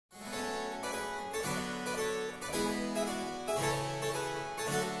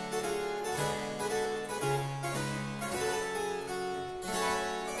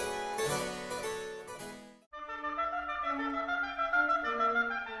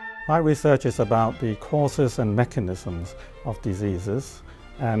My research is about the causes and mechanisms of diseases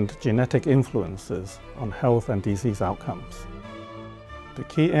and genetic influences on health and disease outcomes. The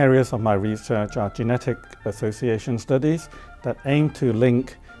key areas of my research are genetic association studies that aim to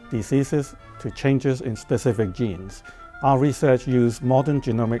link diseases to changes in specific genes. Our research uses modern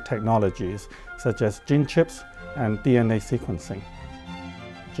genomic technologies such as gene chips and DNA sequencing.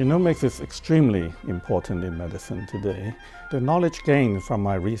 Genomics is extremely important in medicine today. The knowledge gained from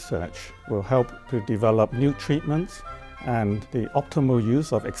my research will help to develop new treatments and the optimal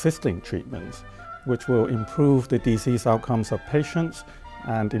use of existing treatments, which will improve the disease outcomes of patients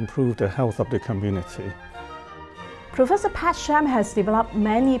and improve the health of the community. Professor Pat Sham has developed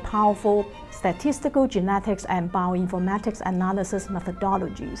many powerful statistical genetics and bioinformatics analysis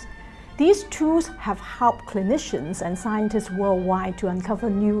methodologies. These tools have helped clinicians and scientists worldwide to uncover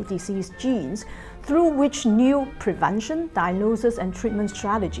new disease genes through which new prevention, diagnosis, and treatment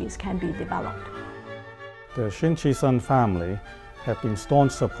strategies can be developed. The Suen family have been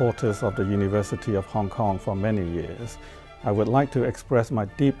staunch supporters of the University of Hong Kong for many years. I would like to express my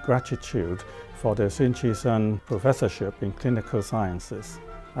deep gratitude for the Suen Professorship in Clinical Sciences.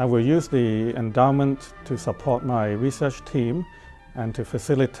 I will use the endowment to support my research team and to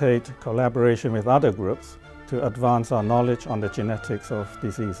facilitate collaboration with other groups to advance our knowledge on the genetics of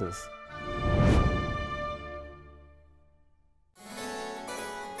diseases.